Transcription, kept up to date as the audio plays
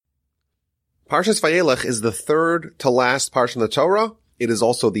Parshas Vayelech is the third to last parsha in the Torah. It is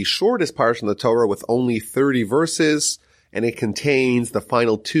also the shortest parsha in the Torah with only 30 verses, and it contains the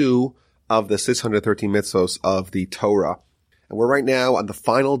final two of the 613 mitzvos of the Torah. And we're right now on the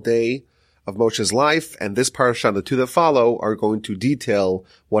final day of Moshe's life, and this parsha and the two that follow are going to detail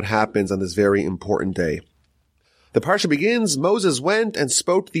what happens on this very important day. The parsha begins, Moses went and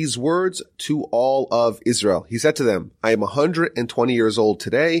spoke these words to all of Israel. He said to them, I am 120 years old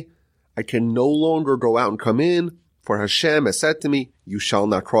today. I can no longer go out and come in, for Hashem has said to me, you shall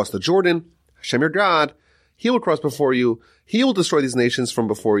not cross the Jordan. Hashem your God, he will cross before you. He will destroy these nations from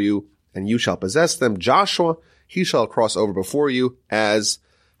before you, and you shall possess them. Joshua, he shall cross over before you, as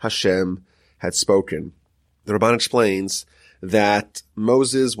Hashem had spoken. The Ramban explains that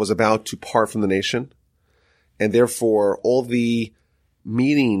Moses was about to part from the nation, and therefore all the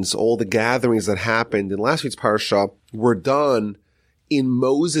meetings, all the gatherings that happened in last week's parasha were done in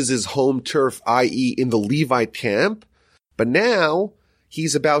Moses' home turf, i.e. in the Levite camp. But now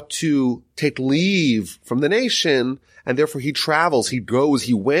he's about to take leave from the nation, and therefore he travels,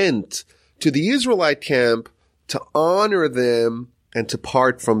 he went to the Israelite camp to honor them and to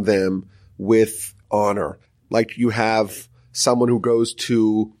part from them with honor. Like you have someone who goes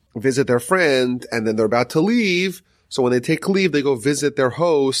to visit their friend and then they're about to leave. So when they take leave, they go visit their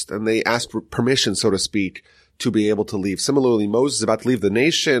host and they ask for permission, so to speak, to be able to leave. Similarly, Moses is about to leave the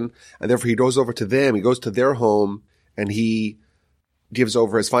nation, and therefore he goes over to them, he goes to their home, and he gives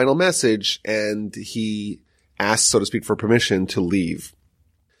over his final message, and he asks, so to speak, for permission to leave.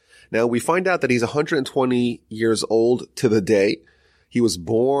 Now, we find out that he's 120 years old to the day. He was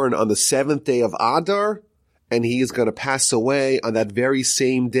born on the 7th day of Adar, and he is going to pass away on that very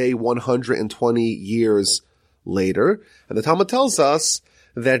same day 120 years later. And the Talmud tells us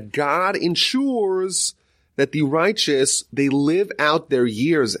that God ensures that the righteous, they live out their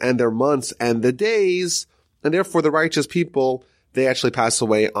years and their months and the days, and therefore the righteous people, they actually pass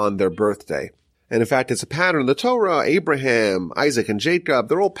away on their birthday. And in fact, it's a pattern in the Torah. Abraham, Isaac, and Jacob,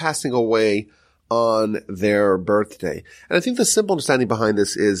 they're all passing away on their birthday. And I think the simple understanding behind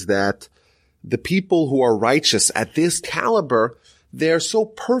this is that the people who are righteous at this caliber, they're so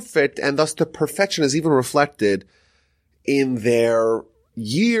perfect, and thus the perfection is even reflected in their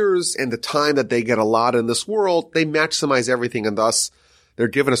years and the time that they get allotted in this world. They maximize everything, and thus they're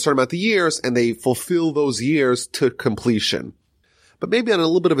given a certain amount of years and they fulfill those years to completion. But maybe on a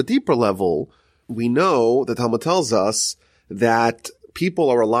little bit of a deeper level, we know the Talmud tells us that people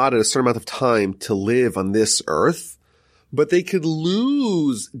are allotted a certain amount of time to live on this earth, but they could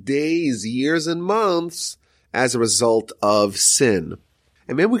lose days, years, and months as a result of sin.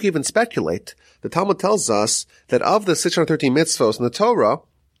 And maybe we can even speculate. The Talmud tells us that of the 613 mitzvos in the Torah,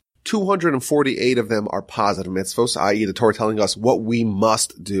 248 of them are positive mitzvos, i.e. the Torah telling us what we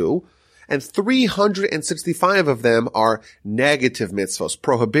must do, and 365 of them are negative mitzvos,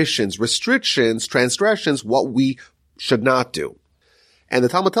 prohibitions, restrictions, transgressions, what we should not do. And the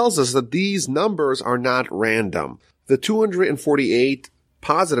Talmud tells us that these numbers are not random. The 248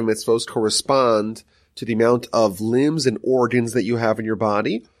 positive mitzvos correspond to the amount of limbs and organs that you have in your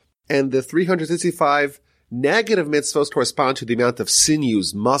body, and the 365 negative mitzvos correspond to the amount of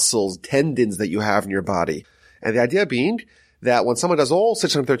sinews, muscles, tendons that you have in your body. And the idea being that when someone does all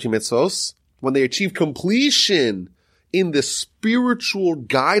 613 mitzvos, when they achieve completion in the spiritual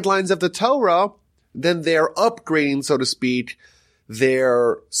guidelines of the Torah, then they're upgrading, so to speak,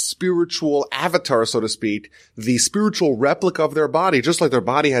 their spiritual avatar, so to speak, the spiritual replica of their body. Just like their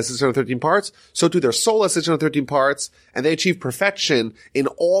body has 613 parts, so too their soul has 613 parts, and they achieve perfection in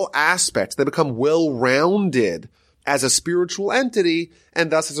all aspects. They become well-rounded as a spiritual entity,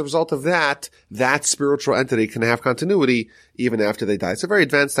 and thus as a result of that, that spiritual entity can have continuity even after they die. It's a very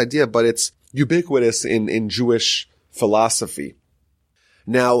advanced idea, but it's ubiquitous in Jewish philosophy.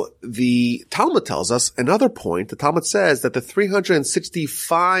 Now, the Talmud tells us another point. The Talmud says that the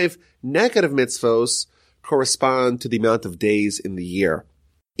 365 negative mitzvos correspond to the amount of days in the year.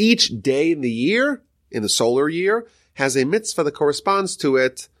 Each day in the year, in the solar year, has a mitzvah that corresponds to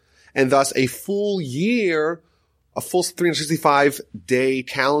it, and thus a full year, a full 365-day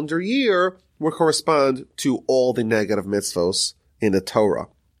calendar year will correspond to all the negative mitzvos in the Torah.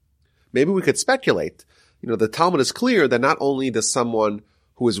 Maybe we could speculate. The Talmud is clear that not only does someone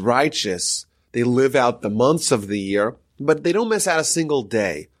who is righteous, they live out the months of the year, but they don't miss out a single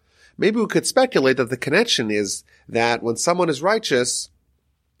day. Maybe we could speculate that the connection is that when someone is righteous,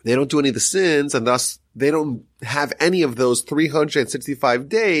 they don't do any of the sins, and thus they don't have any of those 365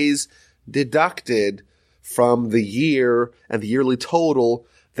 days deducted from the year and the yearly total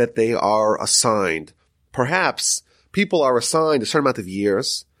that they are assigned. Perhaps people are assigned a certain amount of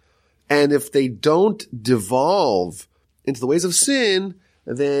years. And if they don't devolve into the ways of sin,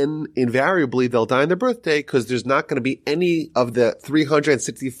 then invariably they'll die on their birthday because there's not going to be any of the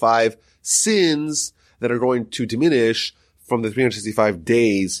 365 sins that are going to diminish from the 365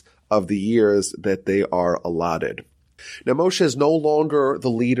 days of the years that they are allotted. Now Moshe is no longer the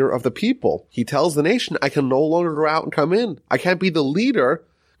leader of the people. He tells the nation, I can no longer go out and come in. I can't be the leader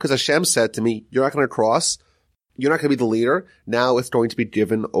because Hashem said to me, you're not going to cross. You're not going to be the leader. Now it's going to be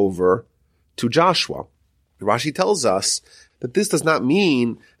given over to Joshua. Rashi tells us that this does not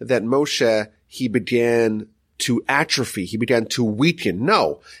mean that Moshe, he began to atrophy. He began to weaken.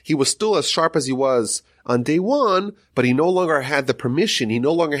 No, he was still as sharp as he was on day one, but he no longer had the permission. He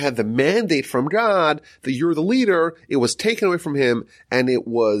no longer had the mandate from God that you're the leader. It was taken away from him and it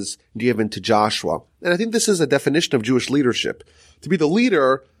was given to Joshua. And I think this is a definition of Jewish leadership. To be the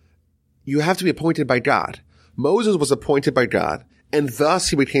leader, you have to be appointed by God. Moses was appointed by God, and thus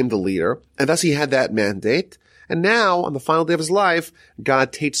he became the leader, and thus he had that mandate. And now, on the final day of his life,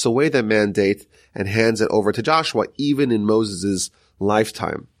 God takes away that mandate and hands it over to Joshua, even in Moses'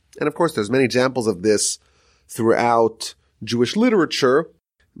 lifetime. And of course, there's many examples of this throughout Jewish literature.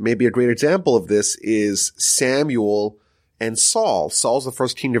 Maybe a great example of this is Samuel and Saul. Saul's the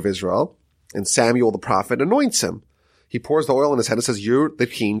first king of Israel, and Samuel the prophet anoints him. He pours the oil on his head and says, you're the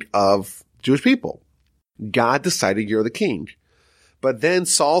king of Jewish people. God decided you're the king. But then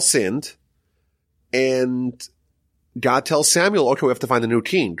Saul sinned, and God tells Samuel, okay, we have to find a new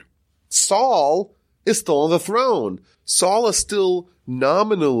king. Saul is still on the throne. Saul is still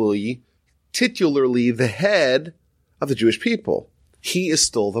nominally, titularly the head of the Jewish people. He is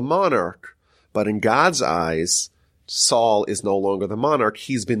still the monarch. But in God's eyes, Saul is no longer the monarch.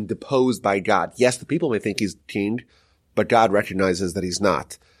 He's been deposed by God. Yes, the people may think he's king, but God recognizes that he's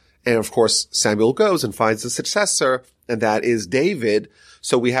not. And of course, Samuel goes and finds a successor, and that is David.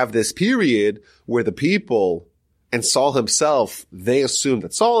 So we have this period where the people and Saul himself, they assume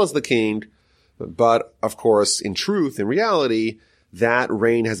that Saul is the king. But of course, in truth, in reality, that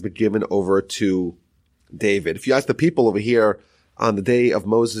reign has been given over to David. If you ask the people over here on the day of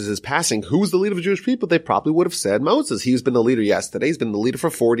Moses' passing, who's the leader of the Jewish people? They probably would have said Moses. He's been the leader yesterday. He's been the leader for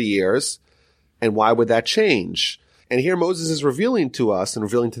 40 years. And why would that change? And here Moses is revealing to us and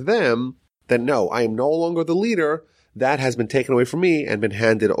revealing to them that no, I am no longer the leader. That has been taken away from me and been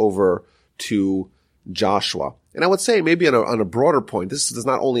handed over to Joshua. And I would say maybe on a broader point, this does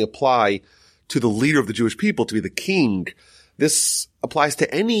not only apply to the leader of the Jewish people, to be the king. This applies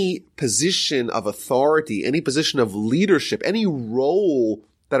to any position of authority, any position of leadership, any role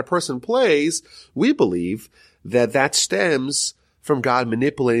that a person plays. We believe that that stems from God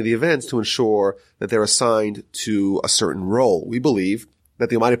manipulating the events to ensure that they're assigned to a certain role. We believe that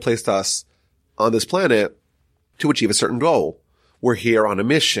the Almighty placed us on this planet to achieve a certain goal. We're here on a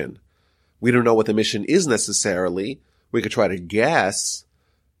mission. We don't know what the mission is necessarily. We could try to guess,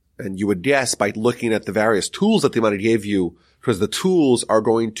 and you would guess by looking at the various tools that the Almighty gave you, because the tools are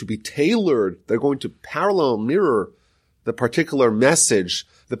going to be tailored. They're going to parallel mirror the particular message,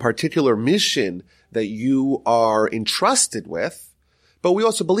 the particular mission that you are entrusted with. But we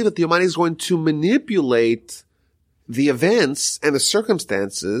also believe that the Almighty is going to manipulate the events and the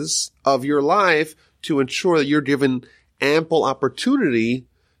circumstances of your life to ensure that you're given ample opportunity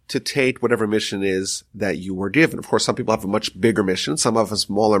to take whatever mission is that you were given. Of course, some people have a much bigger mission, some have a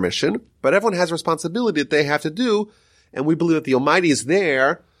smaller mission, but everyone has a responsibility that they have to do. And we believe that the Almighty is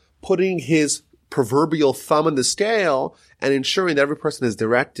there putting his proverbial thumb on the scale and ensuring that every person is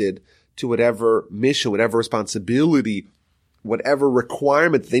directed to whatever mission, whatever responsibility, whatever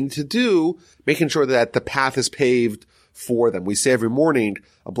requirement they need to do, making sure that the path is paved for them. We say every morning,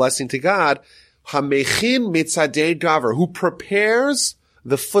 a blessing to God, Hamechin mitzadei davar, who prepares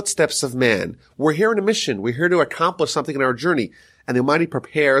the footsteps of man. We're here on a mission. We're here to accomplish something in our journey. And the Almighty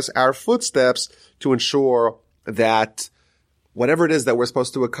prepares our footsteps to ensure that whatever it is that we're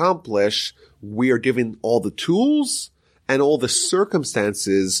supposed to accomplish, we are given all the tools and all the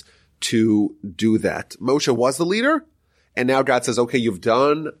circumstances to do that. Moshe was the leader, and now God says, okay, you've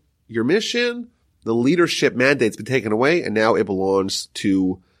done your mission. The leadership mandate's been taken away, and now it belongs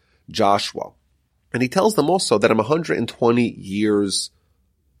to Joshua. And he tells them also that I'm 120 years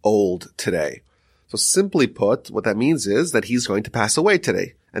old today. So simply put, what that means is that he's going to pass away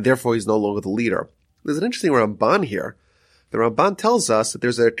today, and therefore he's no longer the leader. There's an interesting Ramban here. The Ramban tells us that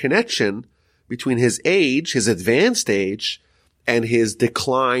there's a connection between his age, his advanced age, and his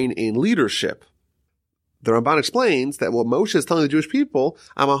decline in leadership. The Ramban explains that what Moshe is telling the Jewish people,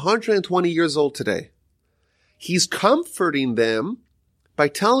 I'm 120 years old today. He's comforting them by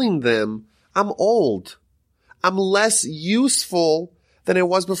telling them, I'm old. I'm less useful than I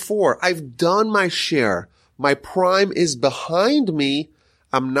was before. I've done my share. My prime is behind me.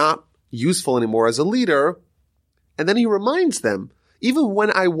 I'm not useful anymore as a leader. And then he reminds them, even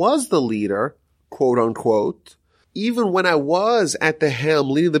when I was the leader, quote unquote, even when I was at the helm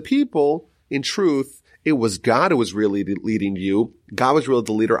leading the people, in truth, it was God who was really leading you. God was really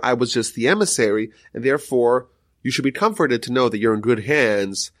the leader. I was just the emissary. And therefore, you should be comforted to know that you're in good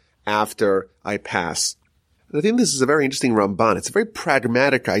hands after I pass. And I think this is a very interesting Ramban. It's a very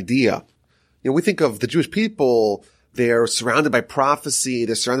pragmatic idea. We think of the Jewish people, they're surrounded by prophecy,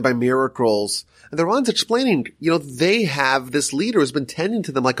 they're surrounded by miracles. And the Ramban's explaining, they have this leader who's been tending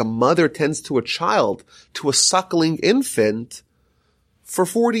to them like a mother tends to a child, to a suckling infant for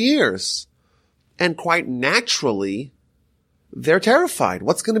 40 years. And quite naturally, they're terrified.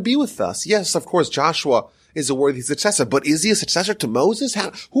 What's going to be with us? Yes, of course, Joshua is a worthy successor, but is he a successor to Moses?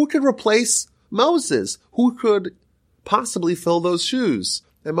 Who could replace Moses? Who could possibly fill those shoes?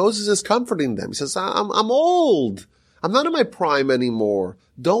 And Moses is comforting them. He says, I'm old. I'm not in my prime anymore.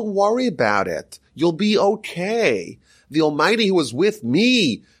 Don't worry about it. You'll be okay. The Almighty who was with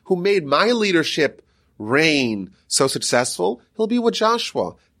me, who made my leadership reign so successful, he'll be with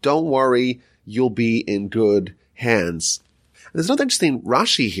Joshua. Don't worry. You'll be in good hands. And there's another interesting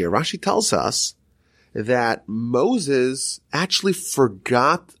Rashi here. Rashi tells us that Moses actually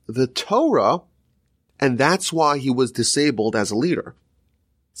forgot the Torah, and that's why he was disabled as a leader.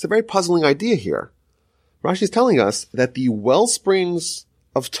 It's a very puzzling idea here. Rashi is telling us that the well springs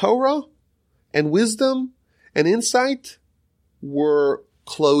of Torah and wisdom and insight were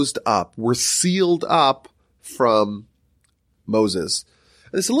closed up, were sealed up from Moses.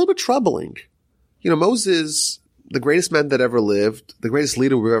 And it's a little bit troubling. Moses, the greatest man that ever lived, the greatest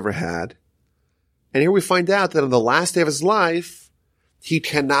leader we've ever had. And here we find out that on the last day of his life, he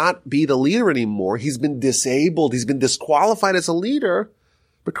cannot be the leader anymore. He's been disabled. He's been disqualified as a leader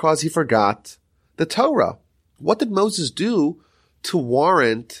because he forgot the Torah. What did Moses do to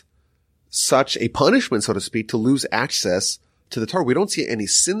warrant such a punishment, so to speak, to lose access to the Torah? We don't see any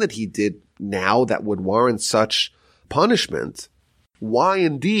sin that he did now that would warrant such punishment. Why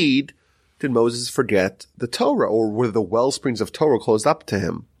indeed did Moses forget the Torah, or were the well springs of Torah closed up to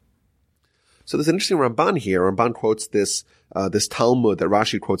him? So there's an interesting Ramban here. Ramban quotes this Talmud that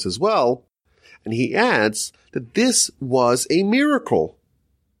Rashi quotes as well, and he adds that this was a miracle.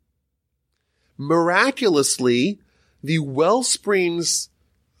 Miraculously, the well springs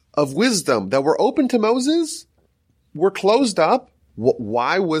of wisdom that were open to Moses were closed up.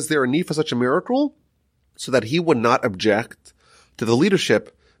 Why was there a need for such a miracle? So that he would not object to the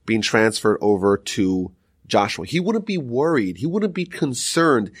leadership being transferred over to Joshua. He wouldn't be worried. He wouldn't be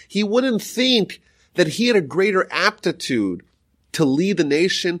concerned. He wouldn't think that he had a greater aptitude to lead the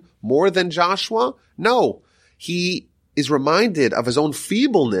nation more than Joshua. No, he is reminded of his own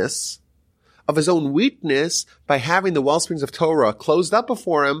feebleness, of his own weakness by having the well springs of Torah closed up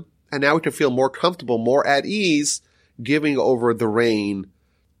before him, and now he can feel more comfortable, more at ease, giving over the reign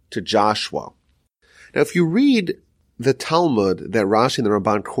to Joshua. Now, if you read the Talmud that Rashi and the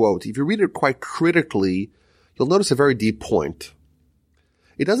Ramban quote, if you read it quite critically, you'll notice a very deep point.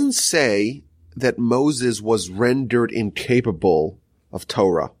 It doesn't say that Moses was rendered incapable of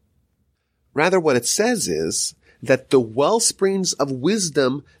Torah. Rather, what it says is that the well springs of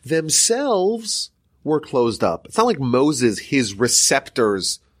wisdom themselves were closed up. It's not like Moses, his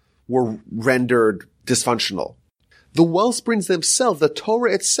receptors were rendered dysfunctional. The well springs themselves, the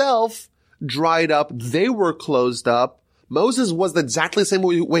Torah itself, dried up. They were closed up. Moses was exactly the same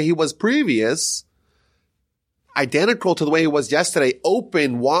way he was previous, identical to the way he was yesterday,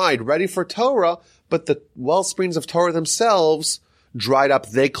 open, wide, ready for Torah, but the well springs of Torah themselves dried up.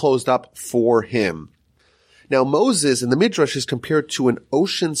 They closed up for him. Now, Moses in the Midrash is compared to an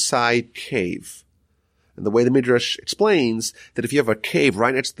oceanside cave. And the way the Midrash explains that if you have a cave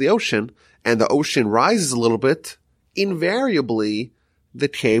right next to the ocean and the ocean rises a little bit, invariably the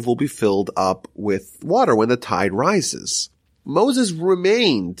cave will be filled up with water when the tide rises. Moses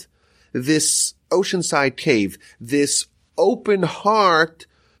remained this oceanside cave, this open heart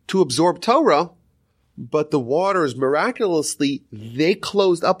to absorb Torah, but the waters miraculously, they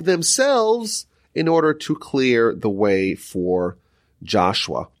closed up themselves in order to clear the way for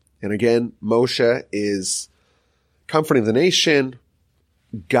Joshua. And again, Moshe is comforting the nation.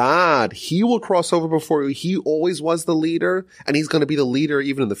 God, he will cross over before you. He always was the leader, and he's going to be the leader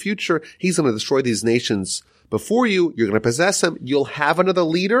even in the future. He's going to destroy these nations before you. You're going to possess them. You'll have another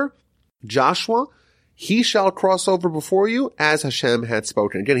leader, Joshua. He shall cross over before you as Hashem had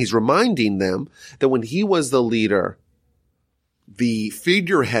spoken. Again, he's reminding them that when he was the leader, the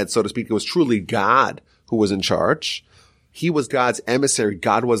figurehead, so to speak, it was truly God who was in charge. He was God's emissary.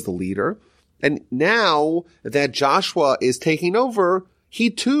 God was the leader. And now that Joshua is taking over, he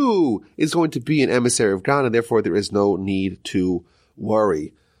too is going to be an emissary of God, and therefore there is no need to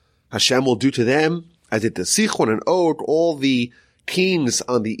worry. Hashem will do to them as it did Sichon and Og. All the kings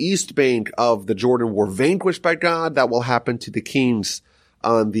on the east bank of the Jordan were vanquished by God. That will happen to the kings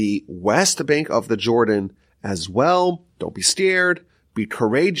on the west bank of the Jordan as well. Don't be scared. Be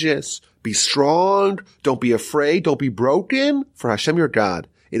courageous. Be strong. Don't be afraid. Don't be broken. For Hashem your God,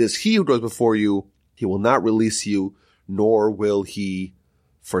 it is He who goes before you. He will not release you, nor will He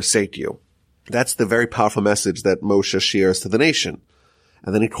forsake you. That's the very powerful message that Moshe shares to the nation.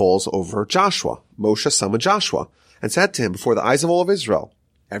 And then he calls over Joshua. Moshe summoned Joshua and said to him before the eyes of all of Israel,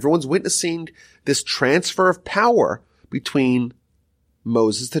 everyone's witnessing this transfer of power between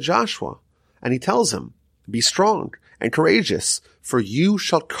Moses to Joshua. And he tells him, be strong and courageous, for you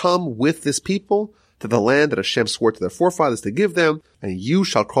shall come with this people to the land that Hashem swore to their forefathers to give them, and you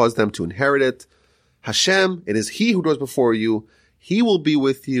shall cause them to inherit it. Hashem, it is He who goes before you. He will be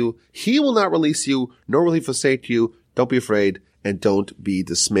with you. He will not release you, nor will He forsake you. Don't be afraid, and don't be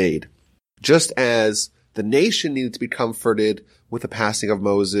dismayed. Just as the nation needed to be comforted with the passing of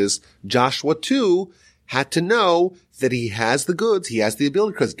Moses, Joshua too had to know that he has the goods, he has the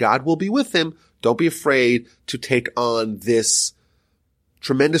ability, because God will be with him. Don't be afraid to take on this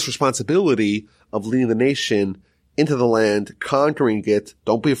tremendous responsibility of leading the nation into the land, conquering it.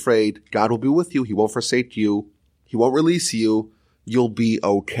 Don't be afraid. God will be with you. He won't forsake you. He won't release you. You'll be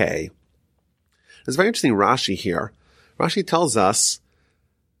okay. There's a very interesting Rashi here. Rashi tells us,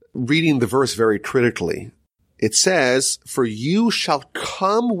 reading the verse very critically, it says, for you shall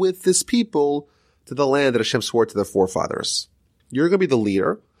come with this people to the land that Hashem swore to their forefathers. You're going to be the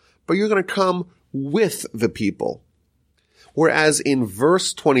leader, but you're going to come with the people. Whereas in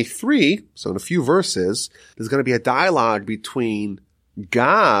verse 23, so in a few verses, there's going to be a dialogue between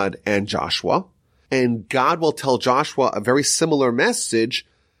God and Joshua, and God will tell Joshua a very similar message,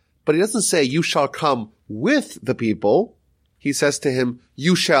 but he doesn't say, you shall come with the people. He says to him,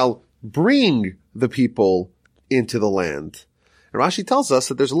 you shall bring the people into the land. And Rashi tells us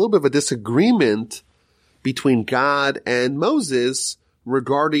that there's a little bit of a disagreement between God and Moses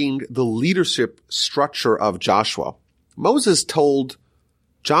regarding the leadership structure of Joshua. Moses told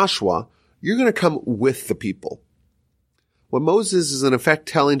Joshua, you're going to come with the people. What Moses is in effect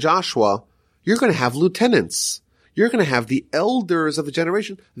telling Joshua, you're going to have lieutenants. You're going to have the elders of the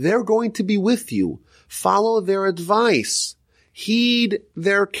generation. They're going to be with you. Follow their advice. Heed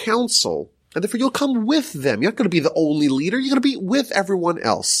their counsel. And therefore you'll come with them. You're not going to be the only leader. You're going to be with everyone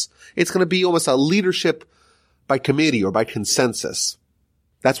else. It's going to be almost a leadership by committee or by consensus.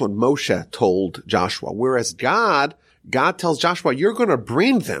 That's what Moshe told Joshua. Whereas God tells Joshua, you're going to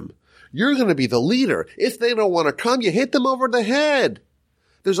bring them. You're going to be the leader. If they don't want to come, you hit them over the head.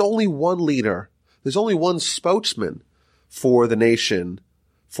 There's only one leader. There's only one spokesman for the nation,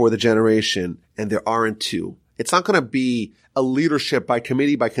 for the generation, and there aren't two. It's not going to be a leadership by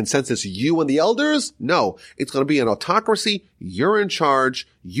committee, by consensus, you and the elders. No, it's going to be an autocracy. You're in charge,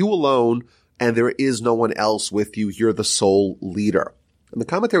 you alone, and there is no one else with you. You're the sole leader. And the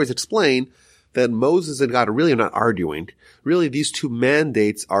commentaries explain that Moses and God really are not arguing. Really, these two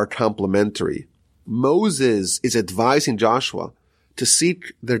mandates are complementary. Moses is advising Joshua to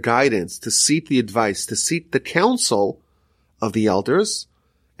seek their guidance, to seek the advice, to seek the counsel of the elders.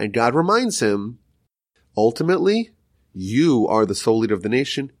 And God reminds him, ultimately, you are the sole leader of the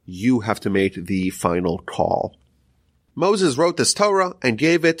nation. You have to make the final call. Moses wrote this Torah and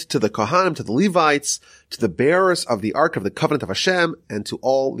gave it to the Kohanim, to the Levites, to the bearers of the Ark of the Covenant of Hashem, and to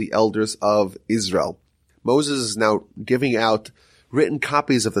all the elders of Israel. Moses is now giving out written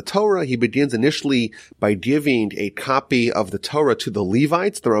copies of the Torah. He begins initially by giving a copy of the Torah to the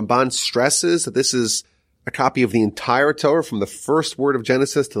Levites. The Ramban stresses that this is a copy of the entire Torah from the first word of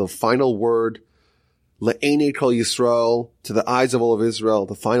Genesis to the final word, Le'enei Kol Yisrael, to the eyes of all of Israel,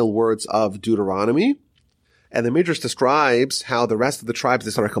 the final words of Deuteronomy. And the Midrash describes how the rest of the tribes,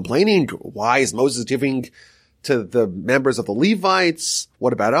 they started complaining. Why is Moses giving to the members of the Levites?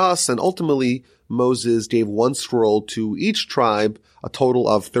 What about us? And ultimately, Moses gave one scroll to each tribe, a total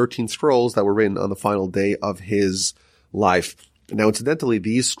of 13 scrolls that were written on the final day of his life. Now, incidentally,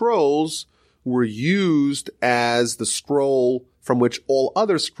 these scrolls were used as the scroll from which all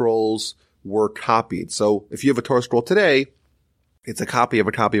other scrolls were copied. So if you have a Torah scroll today, it's a copy of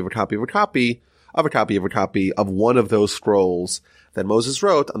a copy of a copy of a copy of a copy of a copy of one of those scrolls that Moses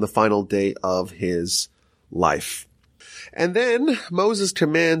wrote on the final day of his life. And then Moses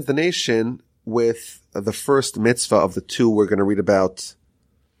commands the nation with the first mitzvah of the two we're going to read about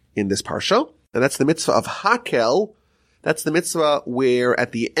in this parsha. And that's the mitzvah of Hakel, That's the mitzvah where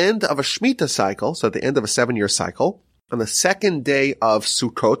at the end of a Shemitah cycle, so at the end of a 7-year cycle, on the second day of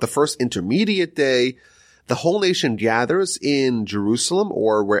Sukkot, the first intermediate day, the whole nation gathers in Jerusalem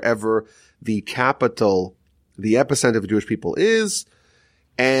or wherever the capital, the epicenter of the Jewish people is,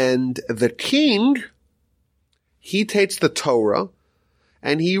 and the king, he takes the Torah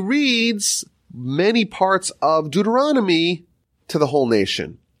and he reads many parts of Deuteronomy to the whole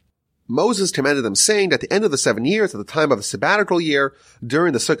nation. Moses commanded them, saying, at the end of the 7 years, at the time of the sabbatical year,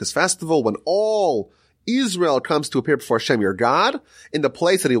 during the Sukkot festival, when all Israel comes to appear before Hashem your God, in the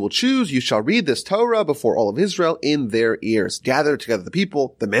place that he will choose, you shall read this Torah before all of Israel in their ears. Gather together the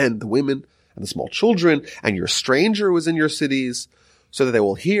people, the men, the women, and the small children, and your stranger who is in your cities, so that they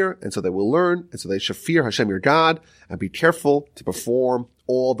will hear, and so they will learn, and so they shall fear Hashem your God, and be careful to perform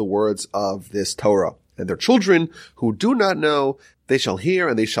all the words of this Torah. And their children who do not know, they shall hear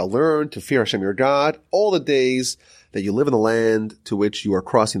and they shall learn to fear Hashem your God all the days that you live in the land to which you are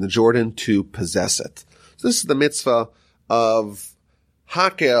crossing the Jordan to possess it. So this is the mitzvah of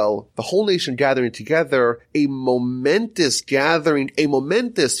Hakel, the whole nation gathering together, a momentous gathering, a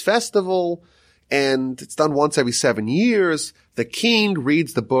momentous festival, and it's done once every 7 years. The king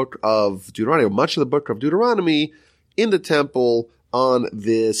reads the book of Deuteronomy, or much of the book of Deuteronomy, in the temple on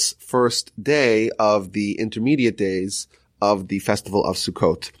this first day of the intermediate days of the festival of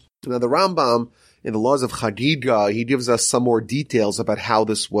Sukkot. Now the Rambam, in the laws of Chagiga, he gives us some more details about how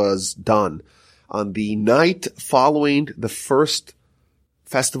this was done. On the night following the first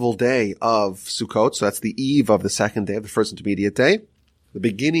festival day of Sukkot, so that's the eve of the second day of the first intermediate day, the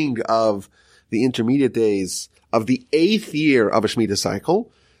beginning of the intermediate days of the 8th year of a Shemitah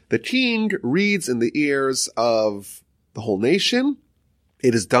cycle, the king reads in the ears of the whole nation.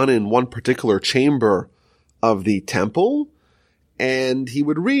 It is done in one particular chamber of the temple, and he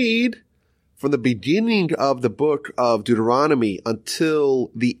would read from the beginning of the book of Deuteronomy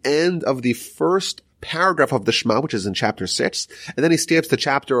until the end of the first paragraph of the Shema, which is in chapter 6, and then he skips to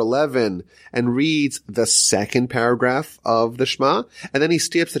chapter 11 and reads the second paragraph of the Shema, and then he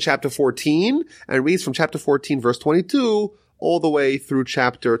skips to chapter 14 and reads from chapter 14 verse 22 all the way through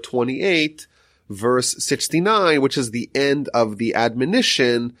chapter 28 verse 69, which is the end of the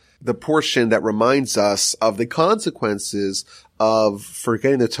admonition, the portion that reminds us of the consequences of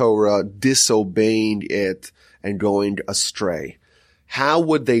forgetting the Torah, disobeying it, and going astray. How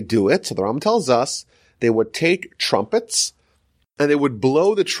would they do it? So the Rambam tells us they would take trumpets and they would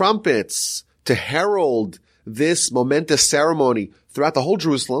blow the trumpets to herald this momentous ceremony throughout the whole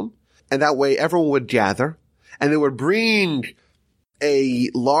Jerusalem. And that way everyone would gather and they would bring a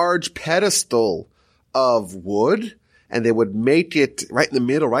large pedestal of wood and they would make it right in the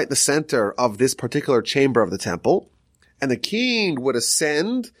middle, right in the center of this particular chamber of the temple. And the king would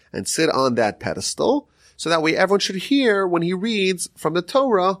ascend and sit on that pedestal. So that way everyone should hear when he reads from the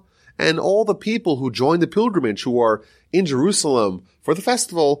Torah, and all the people who join the pilgrimage who are in Jerusalem for the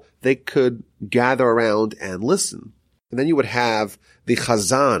festival, they could gather around and listen. And then you would have the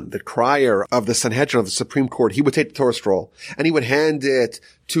Chazan, the crier of the Sanhedrin of the Supreme Court. He would take the Torah scroll and he would hand it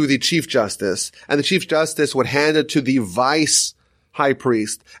to the Chief Justice, and the Chief Justice would hand it to the Vice High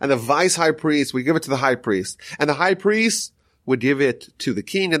Priest, and the Vice High Priest would give it to the High Priest, and the High Priest would give it to the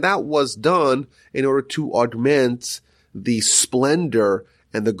king. And that was done in order to augment the splendor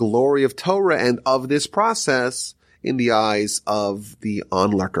and the glory of Torah and of this process in the eyes of the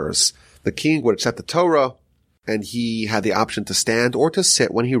onlookers. The king would accept the Torah, and he had the option to stand or to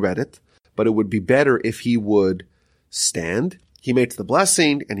sit when he read it, but it would be better if he would stand. He makes the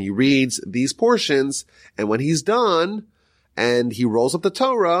blessing and he reads these portions, and when he's done and he rolls up the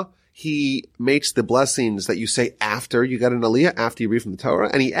Torah, he makes the blessings that you say after you got an aliyah, after you read from the Torah,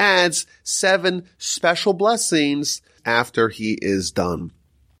 and he adds 7 special blessings after he is done.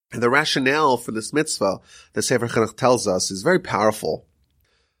 And the rationale for this mitzvah, the Sefer Chinuch tells us, is very powerful.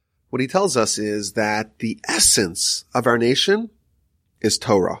 What he tells us is that the essence of our nation is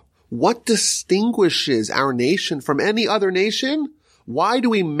Torah. What distinguishes our nation from any other nation? Why do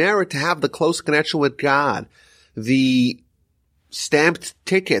we merit to have the close connection with God? The stamped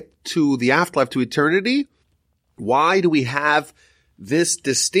ticket to the afterlife, to eternity? Why do we have this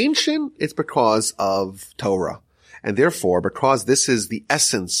distinction? It's because of Torah. And therefore, because this is the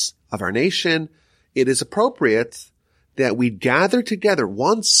essence of our nation, it is appropriate that we gather together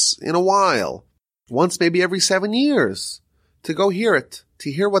once in a while, once maybe every 7 years, to go hear it,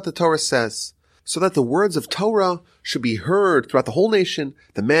 to hear what the Torah says, so that the words of Torah should be heard throughout the whole nation,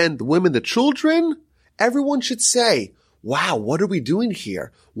 the men, the women, the children. Everyone should say, wow, what are we doing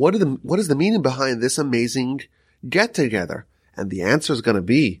here? What is the meaning behind this amazing get together? And the answer is going to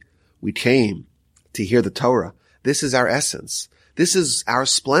be, we came to hear the Torah. This is our essence. This is our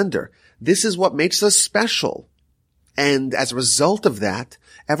splendor. This is what makes us special. And as a result of that,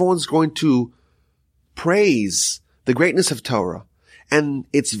 everyone's going to praise the greatness of Torah and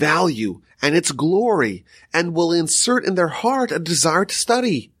its value and its glory, and will insert in their heart a desire to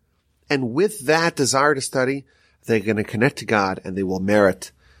study. And with that desire to study, they're going to connect to God and they will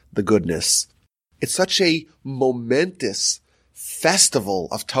merit the goodness. It's such a momentous festival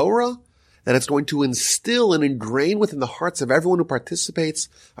of Torah that it's going to instill and ingrain within the hearts of everyone who participates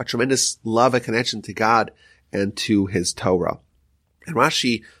a tremendous love and connection to God and to his Torah. And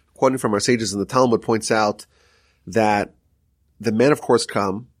Rashi, quoting from our sages in the Talmud, points out that the men, of course,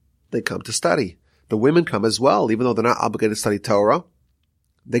 they come to study. The women come as well, even though they're not obligated to study Torah.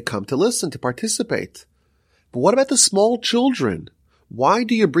 They come to listen, to participate. But what about the small children? Why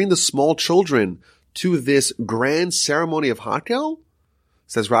do you bring the small children to this grand ceremony of Hakel?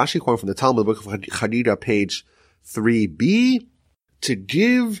 Says Rashi, quoting from the Talmud, book of Chadida, page 3b, to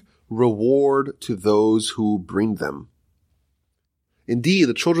give reward to those who bring them. Indeed,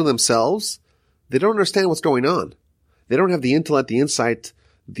 the children themselves, they don't understand what's going on. They don't have the intellect, the insight,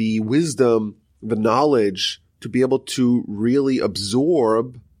 the wisdom, the knowledge to be able to really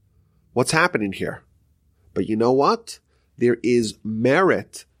absorb what's happening here. But you know what? There is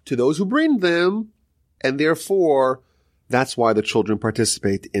merit to those who bring them, and therefore, that's why the children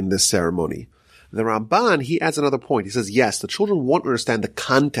participate in this ceremony. The Ramban, he adds another point. He says, yes, the children won't understand the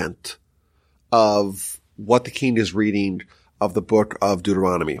content of what the king is reading of the book of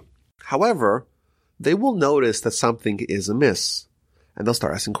Deuteronomy. However, they will notice that something is amiss, and they'll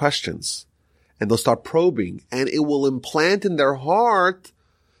start asking questions, and they'll start probing, and it will implant in their heart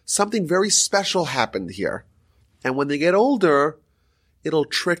something very special happened here. And when they get older, it'll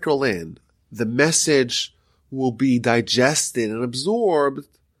trickle in. The message will be digested and absorbed,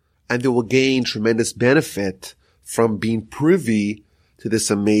 and they will gain tremendous benefit from being privy to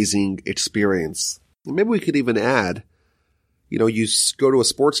this amazing experience. And maybe we could even add, you go to a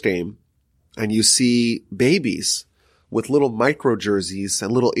sports game and you see babies with little micro jerseys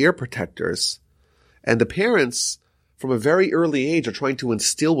and little ear protectors. And the parents, from a very early age, are trying to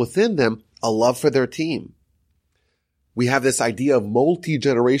instill within them a love for their team. We have this idea of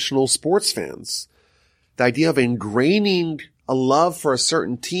multi-generational sports fans. The idea of ingraining a love for a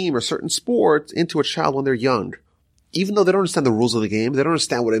certain team or certain sport into a child when they're young. Even though they don't understand the rules of the game, they don't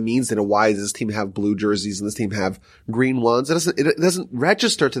understand what it means, why does this team have blue jerseys and this team have green ones. It doesn't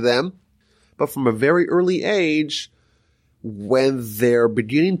register to them. But from a very early age, when they're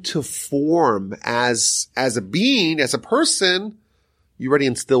beginning to form as a being, as a person, you already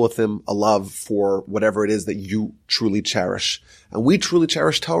instill with them a love for whatever it is that you truly cherish. And we truly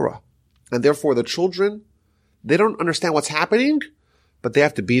cherish Torah. And therefore the children, they don't understand what's happening, but they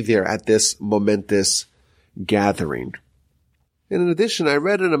have to be there at this momentous gathering. And in addition, I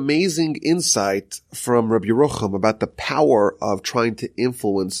read an amazing insight from Rabbi Yerucham about the power of trying to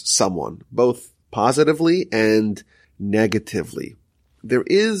influence someone, both positively and negatively. There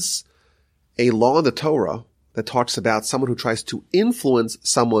is a law in the Torah that talks about someone who tries to influence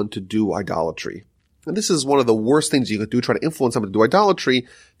someone to do idolatry. And this is one of the worst things you could do, try to influence someone to do idolatry,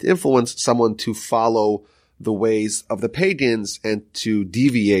 to influence someone to follow the ways of the pagans and to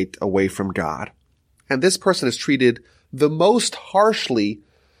deviate away from God. And this person is treated the most harshly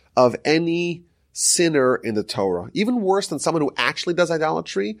of any sinner in the Torah. Even worse than someone who actually does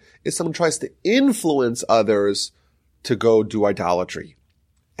idolatry is someone who tries to influence others to go do idolatry.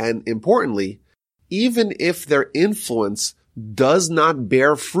 And importantly, even if their influence does not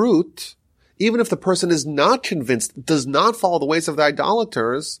bear fruit, even if the person is not convinced, does not follow the ways of the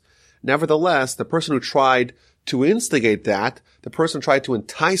idolaters, nevertheless, the person who tried to instigate that, the person who tried to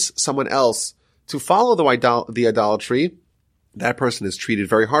entice someone else to follow the idolatry, that person is treated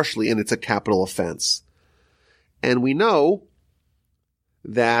very harshly, and it's a capital offense. And we know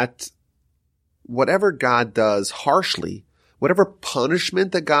that whatever God does harshly, whatever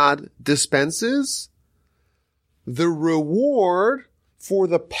punishment that God dispenses, the reward for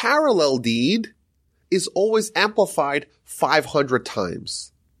the parallel deed is always amplified 500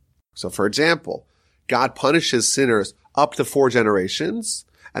 times. So for example, God punishes sinners up to 4 generations,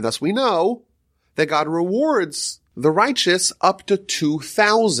 and thus we know that God rewards the righteous up to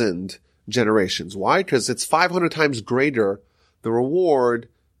 2,000 generations. Why? Because it's 500 times greater, the reward,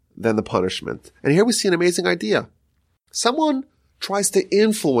 than the punishment. And here we see an amazing idea. Someone tries to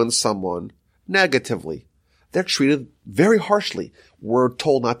influence someone negatively. They're treated very harshly. We're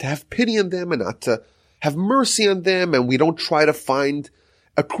told not to have pity on them and not to have mercy on them, and we don't try to find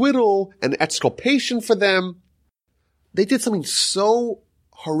acquittal and exculpation for them. They did something so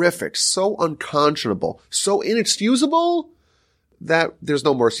horrific, so unconscionable, so inexcusable that there's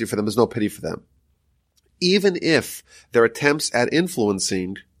no mercy for them, there's no pity for them. Even if their attempts at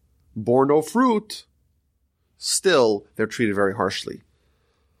influencing bore no fruit, still they're treated very harshly.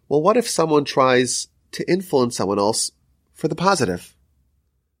 Well, what if someone tries to influence someone else for the positive?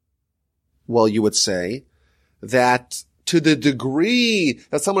 Well, you would say that to the degree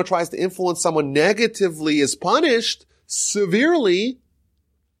that someone tries to influence someone negatively is punished severely,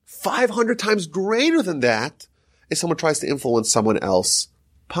 500 times greater than that if someone tries to influence someone else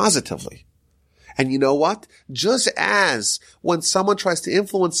positively. And you know what? Just as when someone tries to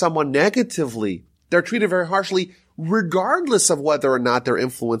influence someone negatively, they're treated very harshly regardless of whether or not their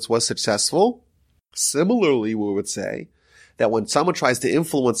influence was successful. Similarly, we would say that when someone tries to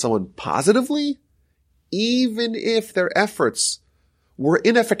influence someone positively, even if their efforts were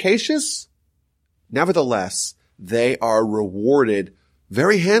inefficacious, nevertheless, they are rewarded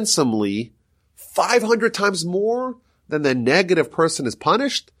very handsomely, 500 times more than the negative person is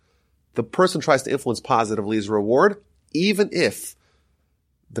punished. The person tries to influence positively is reward, even if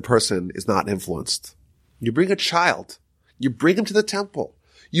the person is not influenced. You bring a child, you bring him to the temple,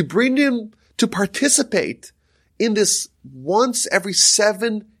 you bring him to participate in this once every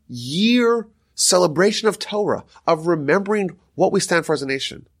 7-year celebration of Torah, of remembering what we stand for as a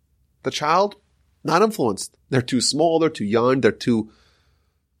nation. The child, not influenced. They're too small, they're too young, they're too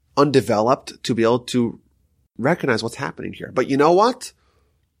undeveloped to be able to recognize what's happening here. But you know what?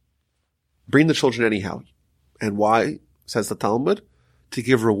 Bring the children anyhow. And why, says the Talmud? To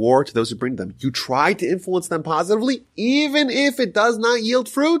give reward to those who bring them. You try to influence them positively, even if it does not yield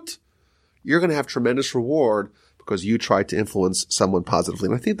fruit, you're going to have tremendous reward because you tried to influence someone positively.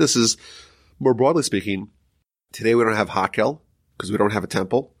 And I think this is, more broadly speaking, today we don't have Hakel because we don't have a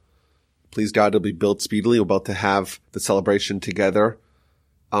temple. Please God, it'll be built speedily. We're about to have the celebration together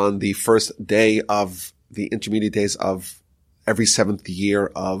on the first day of the intermediate days of every 7th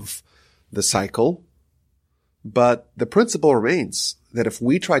year of the cycle. But the principle remains that if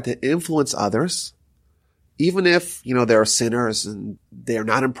we try to influence others, even if, they're sinners and they're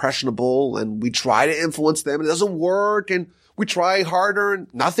not impressionable and we try to influence them and it doesn't work and we try harder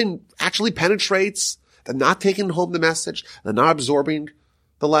and nothing actually penetrates, they're not taking home the message, they're not absorbing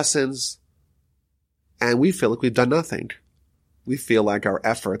the lessons, and we feel like we've done nothing. We feel like our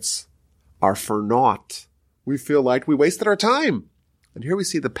efforts are for naught. We feel like we wasted our time. And here we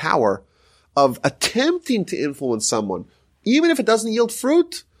see the power of attempting to influence someone. Even if it doesn't yield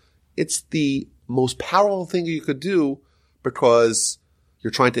fruit, it's the most powerful thing you could do because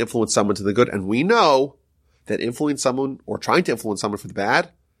you're trying to influence someone to the good. And we know that influencing someone or trying to influence someone for the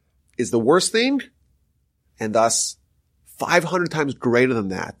bad is the worst thing. And thus 500 times greater than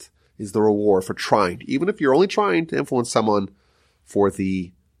that is the reward for trying, even if you're only trying to influence someone for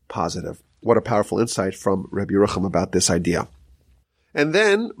the positive. What a powerful insight from Rabbi Yerucham about this idea. And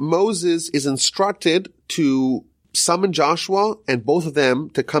then Moses is instructed to summon Joshua and both of them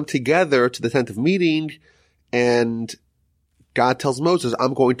to come together to the tent of meeting. And God tells Moses,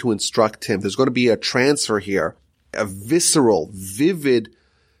 I'm going to instruct him. There's going to be a transfer here, a visceral, vivid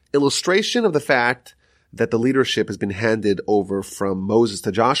illustration of the fact that the leadership has been handed over from Moses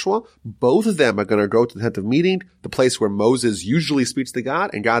to Joshua. Both of them are going to go to the tent of meeting, the place where Moses usually speaks to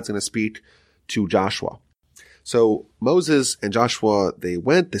God, and God's going to speak to Joshua. So Moses and Joshua, they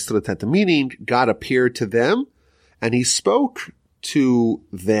stood at the tent of meeting. God appeared to them and he spoke to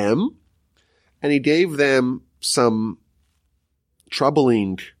them and he gave them some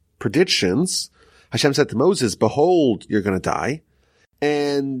troubling predictions. Hashem said to Moses, behold, you're going to die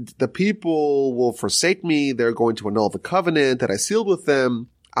and the people will forsake me. They're going to annul the covenant that I sealed with them.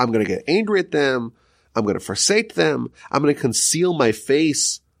 I'm going to get angry at them. I'm going to forsake them. I'm going to conceal my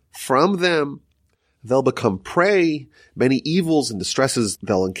face from them. They'll become prey, many evils and distresses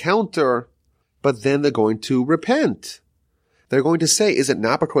they'll encounter, but then they're going to repent. They're going to say, is it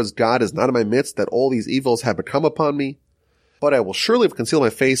not because God is not in my midst that all these evils have become upon me? But I will surely have concealed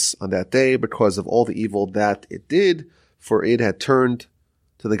my face on that day because of all the evil that it did, for it had turned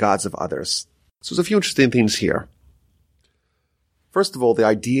to the gods of others. So there's a few interesting things here. First of all, the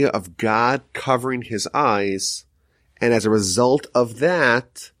idea of God covering his eyes, and as a result of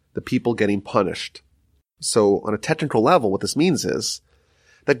that, the people getting punished. So on a technical level, what this means is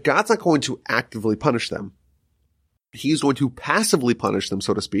that God's not going to actively punish them. He's going to passively punish them,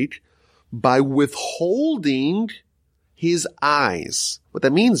 so to speak, by withholding his eyes. What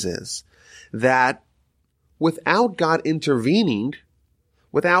that means is that without God intervening,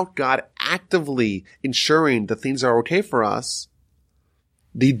 without God actively ensuring that things are okay for us,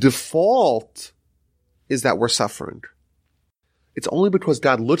 the default is that we're suffering. it's only because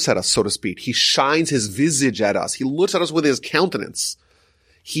God looks at us, so to speak. He shines his visage at us. He looks at us with his countenance.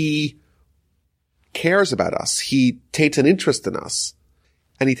 He cares about us. He takes an interest in us.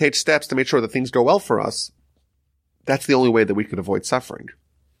 And he takes steps to make sure that things go well for us. That's the only way that we could avoid suffering.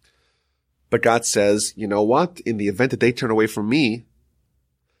 But God says, you know what? In the event that they turn away from me,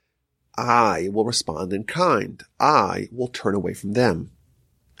 I will respond in kind. I will turn away from them.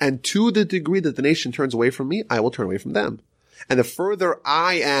 And to the degree that the nation turns away from me, I will turn away from them. And the further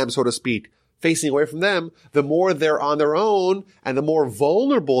I am, so to speak, facing away from them, the more they're on their own and the more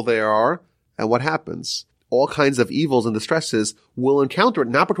vulnerable they are. And what happens? All kinds of evils and distresses will encounter it,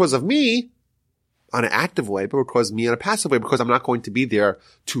 not because of me on an active way, but because of me on a passive way, because I'm not going to be there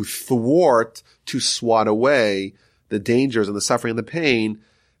to thwart, to swat away the dangers and the suffering and the pain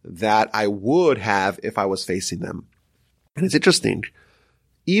that I would have if I was facing them. And it's interesting.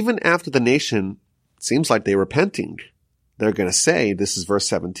 Even after the nation seems like they're repenting, they're going to say, this is verse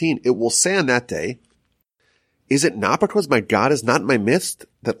 17, it will say on that day, is it not because my God is not in my midst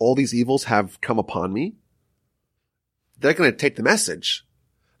that all these evils have come upon me? They're going to take the message.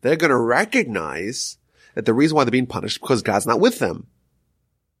 They're going to recognize that the reason why they're being punished is because God's not with them.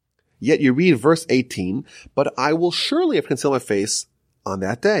 Yet you read verse 18, but I will surely have concealed my face on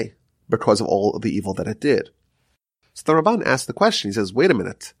that day because of all of the evil that it did. So the Ramban asks the question. He says, wait a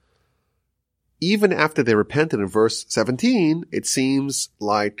minute. Even after they repented in verse 17, it seems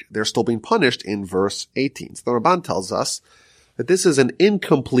like they're still being punished in verse 18. So the Ramban tells us that this is an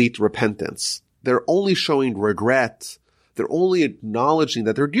incomplete repentance. They're only showing regret. They're only acknowledging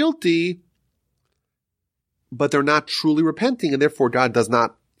that they're guilty, but they're not truly repenting, and therefore God does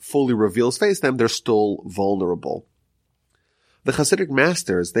not fully reveal his face to them. They're still vulnerable. The Hasidic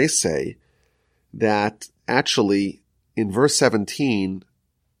masters, they say that actually in verse 17,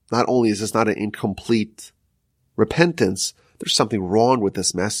 not only is this not an incomplete repentance, there's something wrong with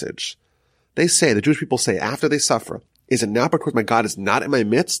this message. They say, the Jewish people say, after they suffer, is it not because my God is not in my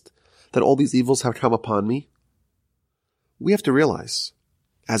midst that all these evils have come upon me? We have to realize,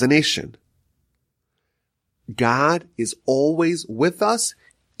 as a nation, God is always with us,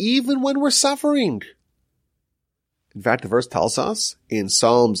 even when we're suffering. In fact, the verse tells us in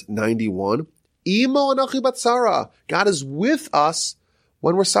Psalms 91, Imo anachi batzara, God is with us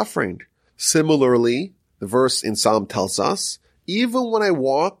when we're suffering. Similarly, the verse in Psalm tells us, even when I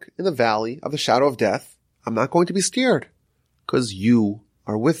walk in the valley of the shadow of death, I'm not going to be scared because you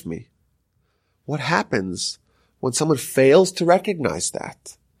are with me. What happens when someone fails to recognize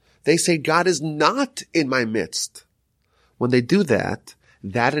that? They say, God is not in my midst. When they do that,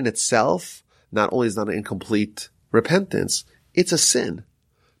 that in itself not only is not an incomplete repentance, it's a sin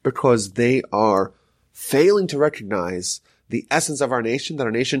because they are failing to recognize the essence of our nation, that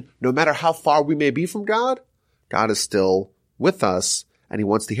our nation, no matter how far we may be from God, God is still with us and he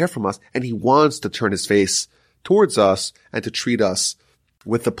wants to hear from us and he wants to turn his face towards us and to treat us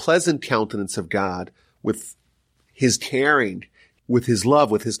with the pleasant countenance of God, with his caring, with his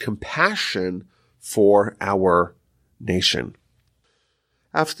love, with his compassion for our nation.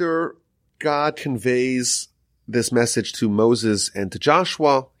 After God conveys this message to Moses and to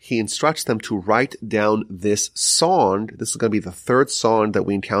Joshua, he instructs them to write down this song. This is going to be the third song that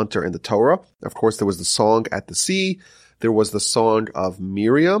we encounter in the Torah. Of course, there was the song at the sea. There was the song of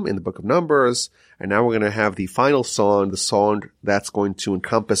Miriam in the book of Numbers. And now we're going to have the final song, the song that's going to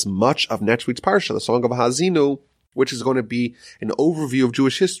encompass much of next week's parsha, the song of Ha'azinu, which is going to be an overview of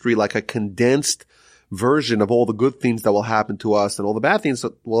Jewish history, like a condensed version of all the good things that will happen to us and all the bad things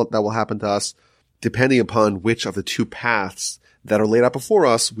that will happen to us, depending upon which of the two paths that are laid out before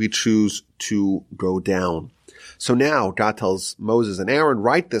us we choose to go down. So now God tells Moses and Aaron,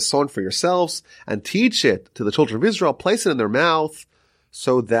 write this song for yourselves and teach it to the children of Israel, place it in their mouth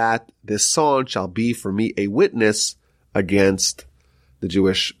so that this song shall be for me a witness against the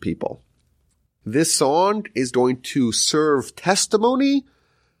Jewish people. This song is going to serve testimony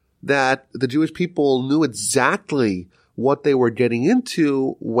that the Jewish people knew exactly what they were getting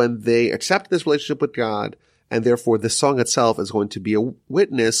into when they accepted this relationship with God, and therefore the song itself is going to be a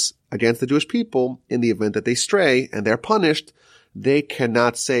witness against the Jewish people in the event that they stray and they're punished. They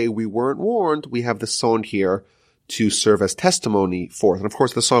cannot say, we weren't warned. We have the song here to serve as testimony for it. And of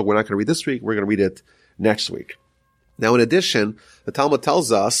course, the song we're not going to read this week. We're going to read it next week. Now, in addition, the Talmud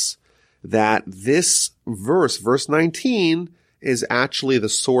tells us that this verse, verse 19, is actually the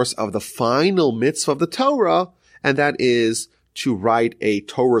source of the final mitzvah of the Torah, and that is to write a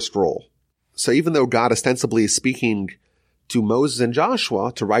Torah scroll. So even though God ostensibly is speaking to Moses and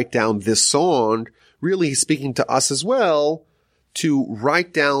Joshua to write down this song, really he's speaking to us as well to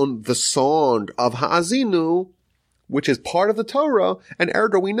write down the song of Ha'azinu, which is part of the Torah, and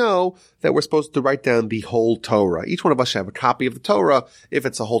ergo we know that we're supposed to write down the whole Torah. Each one of us should have a copy of the Torah. If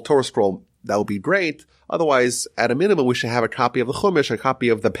it's a whole Torah scroll, that would be great. Otherwise, at a minimum, we should have a copy of the Chumash, a copy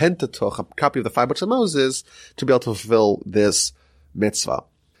of the Pentateuch, a copy of the 5 books of Moses to be able to fulfill this mitzvah.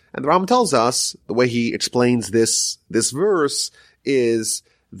 And the Rambam tells us, the way he explains this verse is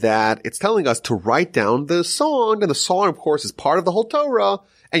that it's telling us to write down the song, and the song, of course, is part of the whole Torah,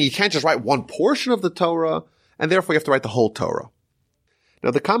 and you can't just write one portion of the Torah, and therefore you have to write the whole Torah.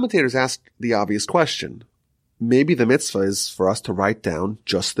 Now, the commentators ask the obvious question. Maybe the mitzvah is for us to write down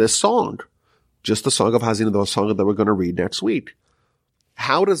just this song, just the song of Hazinu, the song that we're going to read next week.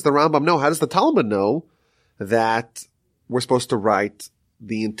 How does the Rambam know, how does the Talmud know that we're supposed to write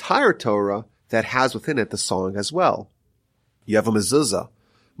the entire Torah that has within it the song as well? You have a mezuzah.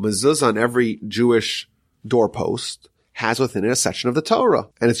 Mezuzah on every Jewish doorpost has within it a section of the Torah.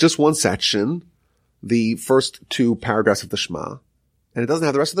 And it's just one section, the first 2 paragraphs of the Shema, and it doesn't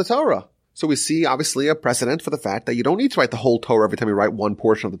have the rest of the Torah. So we see, obviously, a precedent for the fact that you don't need to write the whole Torah every time you write one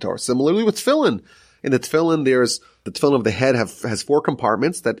portion of the Torah. Similarly with tefillin. In the tefillin, the tefillin of the head has 4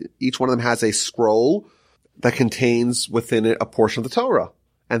 compartments that each one of them has a scroll that contains within it a portion of the Torah.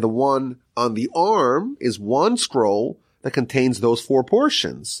 And the one on the arm is one scroll that contains those 4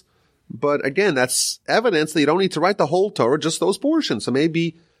 portions. But again, that's evidence that you don't need to write the whole Torah, just those portions. So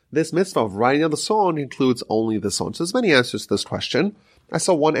maybe this mitzvah of writing down the song includes only the song. So there's many answers to this question. I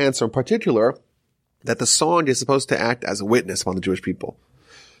saw one answer in particular, that the song is supposed to act as a witness upon the Jewish people,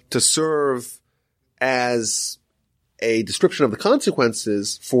 to serve as a description of the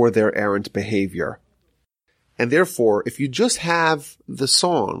consequences for their errant behavior. And therefore, if you just have the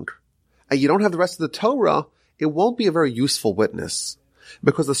song and you don't have the rest of the Torah, it won't be a very useful witness,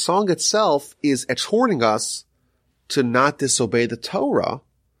 because the song itself is exhorting us to not disobey the Torah.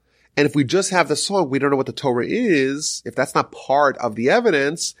 And if we just have the song, we don't know what the Torah is. If that's not part of the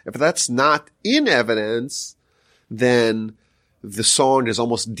evidence, if that's not in evidence, then the song is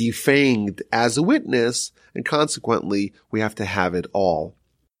almost defanged as a witness, and consequently, we have to have it all.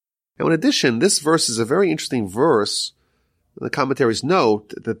 Now, in addition, this verse is a very interesting verse. The commentaries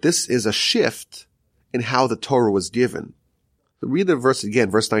note that this is a shift in how the Torah was given. Read the verse again,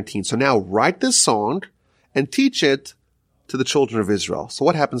 verse 19. So now write this song and teach it to the children of Israel. So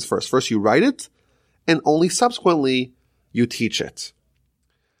what happens first? First you write it, and only subsequently you teach it.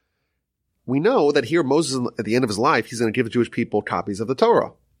 We know that here Moses, at the end of his life, he's going to give the Jewish people copies of the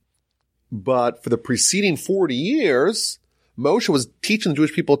Torah. But for the preceding 40 years, Moshe was teaching the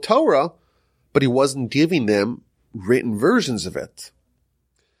Jewish people Torah, but he wasn't giving them written versions of it.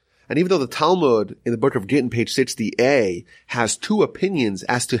 And even though the Talmud in the book of Gittin, page 60a, has 2 opinions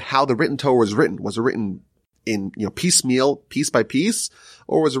as to how the written Torah was written in, piecemeal, piece by piece,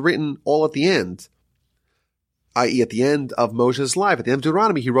 or was it written all at the end? I.e., at the end of Moshe's life, at the end of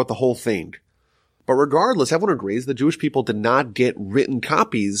Deuteronomy, he wrote the whole thing. But regardless, everyone agrees the Jewish people did not get written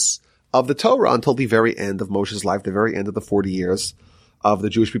copies of the Torah until the very end of Moshe's life, the very end of the 40 years of the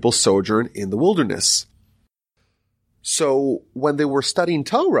Jewish people's sojourn in the wilderness. So when they were studying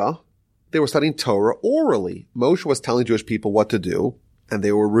Torah orally. Moshe was telling Jewish people what to do, and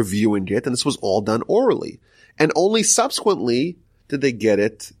they were reviewing it, and this was all done orally. And only subsequently did they get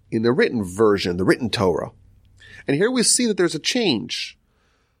it in the written version, the written Torah. And here we see that there's a change.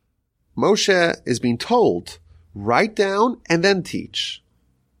 Moshe is being told, write down and then teach.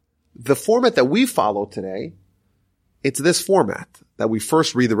 The format that we follow today, it's this format, that we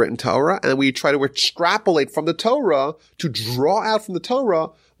first read the written Torah and we try to extrapolate from the Torah to draw out from the Torah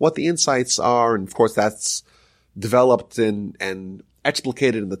what the insights are. And of course that's developed and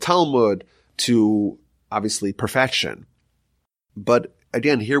explicated in the Talmud to obviously perfection. But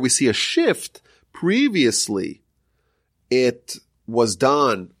again, here we see a shift. Previously, it was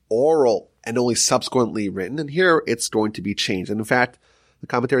done oral and only subsequently written, and here it's going to be changed. And in fact, the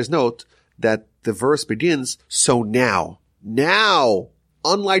commentaries note that the verse begins, so now,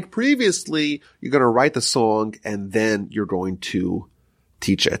 unlike previously, you're going to write the song and then you're going to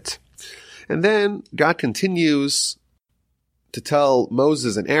teach it. And then God continues to tell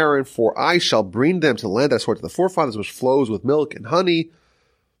Moses and Aaron, for I shall bring them to the land that I swore to the forefathers, which flows with milk and honey.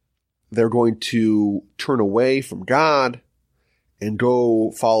 They're going to turn away from God and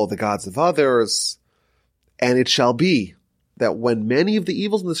go follow the gods of others. And it shall be that when many of the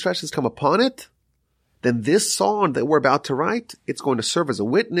evils and distresses come upon it, then this song that we're about to write, it's going to serve as a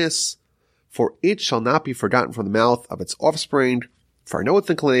witness, for it shall not be forgotten from the mouth of its offspring. For I know its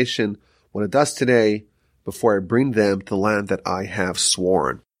inclination, what it does today, before I bring them to the land that I have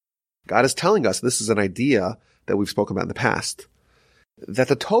sworn. God is telling us, this is an idea that we've spoken about in the past, that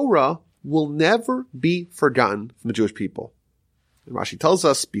the Torah will never be forgotten from the Jewish people. And Rashi tells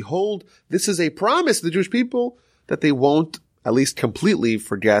us, behold, this is a promise to the Jewish people that they won't at least completely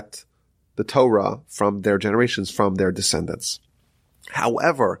forget the Torah from their generations, from their descendants.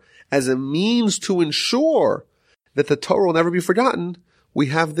 However, as a means to ensure that the Torah will never be forgotten, we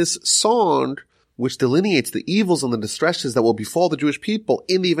have this song which delineates the evils and the distresses that will befall the Jewish people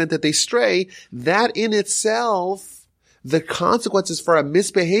in the event that they stray. That in itself, the consequences for our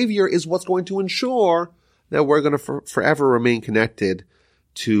misbehavior is what's going to ensure that we're going to forever remain connected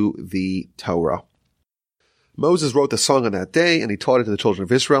to the Torah. Moses wrote the song on that day, and he taught it to the children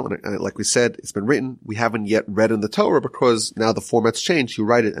of Israel. And like we said, it's been written. We haven't yet read in the Torah because now the format's changed. You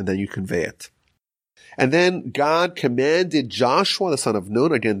write it and then you convey it. And then God commanded Joshua, the son of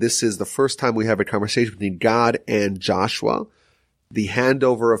Nun. Again, this is the first time we have a conversation between God and Joshua. The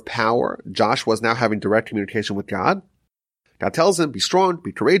handover of power. Joshua is now having direct communication with God. God tells him, be strong,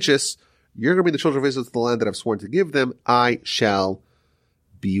 be courageous. You're going to bring the children of Israel to the land that I've sworn to give them. I shall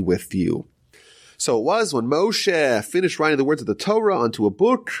be with you. So it was when Moshe finished writing the words of the Torah onto a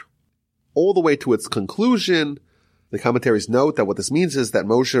book, all the way to its conclusion. The commentaries note that what this means is that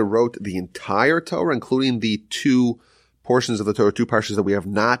Moshe wrote the entire Torah, including the two portions of the Torah, two parshas that we have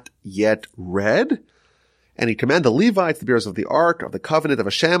not yet read. And he commanded the Levites, the bearers of the Ark, of the covenant of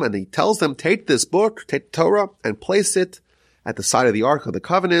Hashem, and he tells them, take this book, take the Torah, and place it at the side of the Ark of the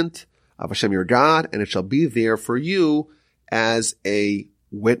covenant of Hashem your God, and it shall be there for you as a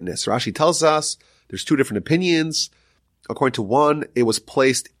witness. Rashi tells us there's two different opinions. According to one, it was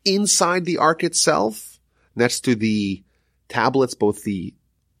placed inside the Ark itself, next to the tablets, both the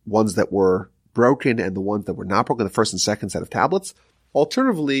ones that were broken and the ones that were not broken, the first and second set of tablets.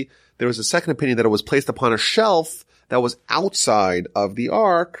 Alternatively, there was a second opinion that it was placed upon a shelf that was outside of the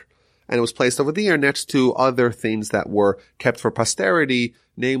Ark, and it was placed over there next to other things that were kept for posterity,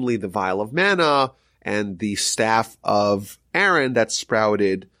 namely the vial of manna and the staff of Aaron that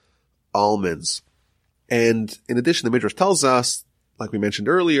sprouted almonds. And in addition, the Midrash tells us, like we mentioned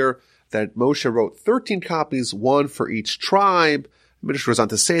earlier, that Moshe wrote 13 copies, one for each tribe. The Midrash goes on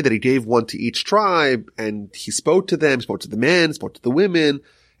to say that he gave one to each tribe, and he spoke to them, spoke to the men, spoke to the women,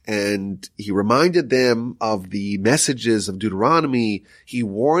 and he reminded them of the messages of Deuteronomy. He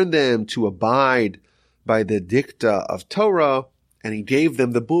warned them to abide by the dicta of Torah, and he gave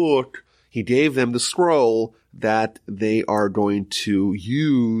them the book, he gave them the scroll that they are going to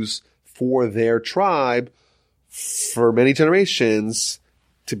use for their tribe for many generations,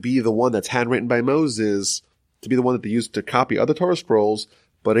 to be the one that's handwritten by Moses, to be the one that they used to copy other Torah scrolls,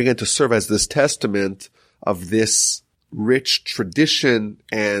 but again, to serve as this testament of this rich tradition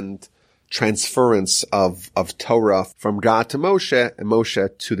and transference of Torah from God to Moshe, and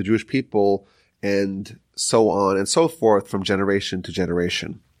Moshe to the Jewish people, and so on and so forth from generation to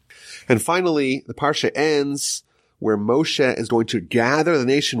generation. And finally, the parsha ends where Moshe is going to gather the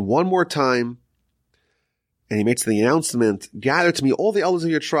nation one more time, and he makes the announcement, gather to me all the elders of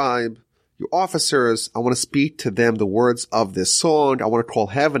your tribe, your officers. I want to speak to them the words of this song. I want to call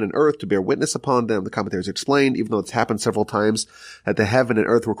heaven and earth to bear witness upon them. The commentators explained, even though it's happened several times, that the heaven and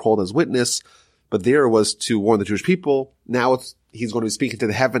earth were called as witness, but there was to warn the Jewish people. Now he's going to be speaking to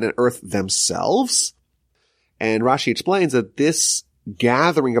the heaven and earth themselves. And Rashi explains that this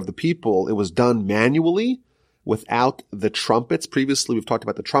gathering of the people, it was done manually without the trumpets. Previously, we've talked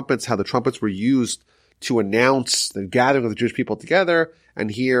about the trumpets, how the trumpets were used to announce the gathering of the Jewish people together. And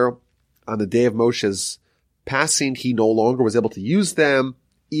here, on the day of Moshe's passing, he no longer was able to use them.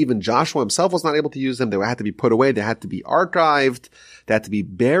 Even Joshua himself was not able to use them. They had to be put away. They had to be archived. They had to be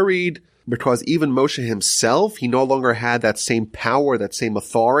buried, because even Moshe himself, he no longer had that same power, that same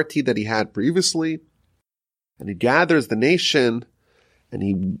authority that he had previously. And he gathers the nation, and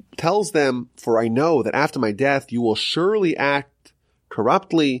he tells them, for I know that after my death, you will surely act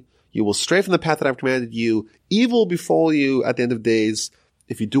corruptly. You will stray from the path that I've commanded you. Evil will befall you at the end of days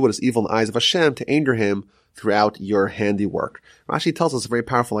if you do what is evil in the eyes of Hashem, to anger him throughout your handiwork. Rashi tells us a very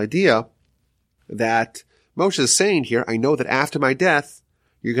powerful idea that Moshe is saying here, I know that after my death,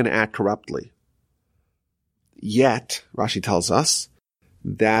 you're going to act corruptly. Yet, Rashi tells us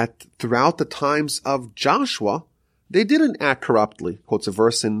that throughout the times of Joshua, they didn't act corruptly. Quotes a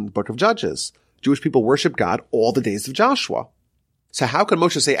verse in the book of Judges. Jewish people worship God all the days of Joshua. So how can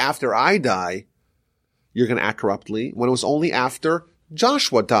Moshe say, after I die, you're going to act corruptly, when it was only after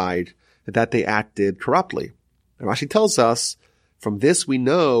Joshua died that they acted corruptly? And Rashi tells us, from this we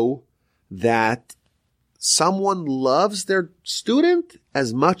know that someone loves their student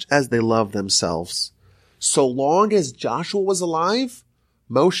as much as they love themselves. So long as Joshua was alive,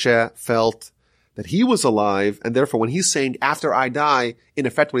 Moshe felt that he was alive, and therefore when he's saying after I die, in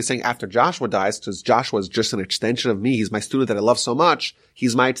effect what he's saying after Joshua dies, because Joshua is just an extension of me, he's my student that I love so much,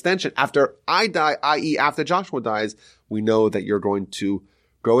 he's my extension. After I die, i.e. after Joshua dies, we know that you're going to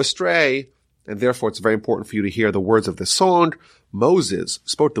go astray, and therefore it's very important for you to hear the words of this song. Moses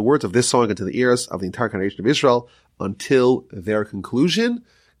spoke the words of this song into the ears of the entire congregation of Israel until their conclusion.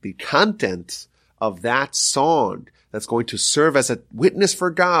 The content of that song that's going to serve as a witness for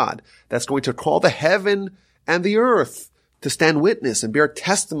God, that's going to call the heaven and the earth to stand witness and bear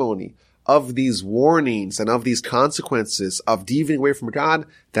testimony of these warnings and of these consequences of deviating away from God,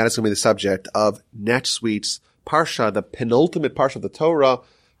 that is going to be the subject of next week's Parsha, the penultimate Parsha of the Torah,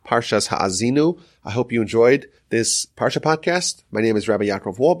 Parshas Ha'azinu. I hope you enjoyed this Parsha podcast. My name is Rabbi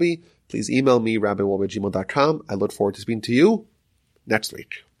Yaakov Wolbe. Please email me, rabbiwolbe@gmail.com. I look forward to speaking to you next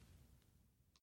week.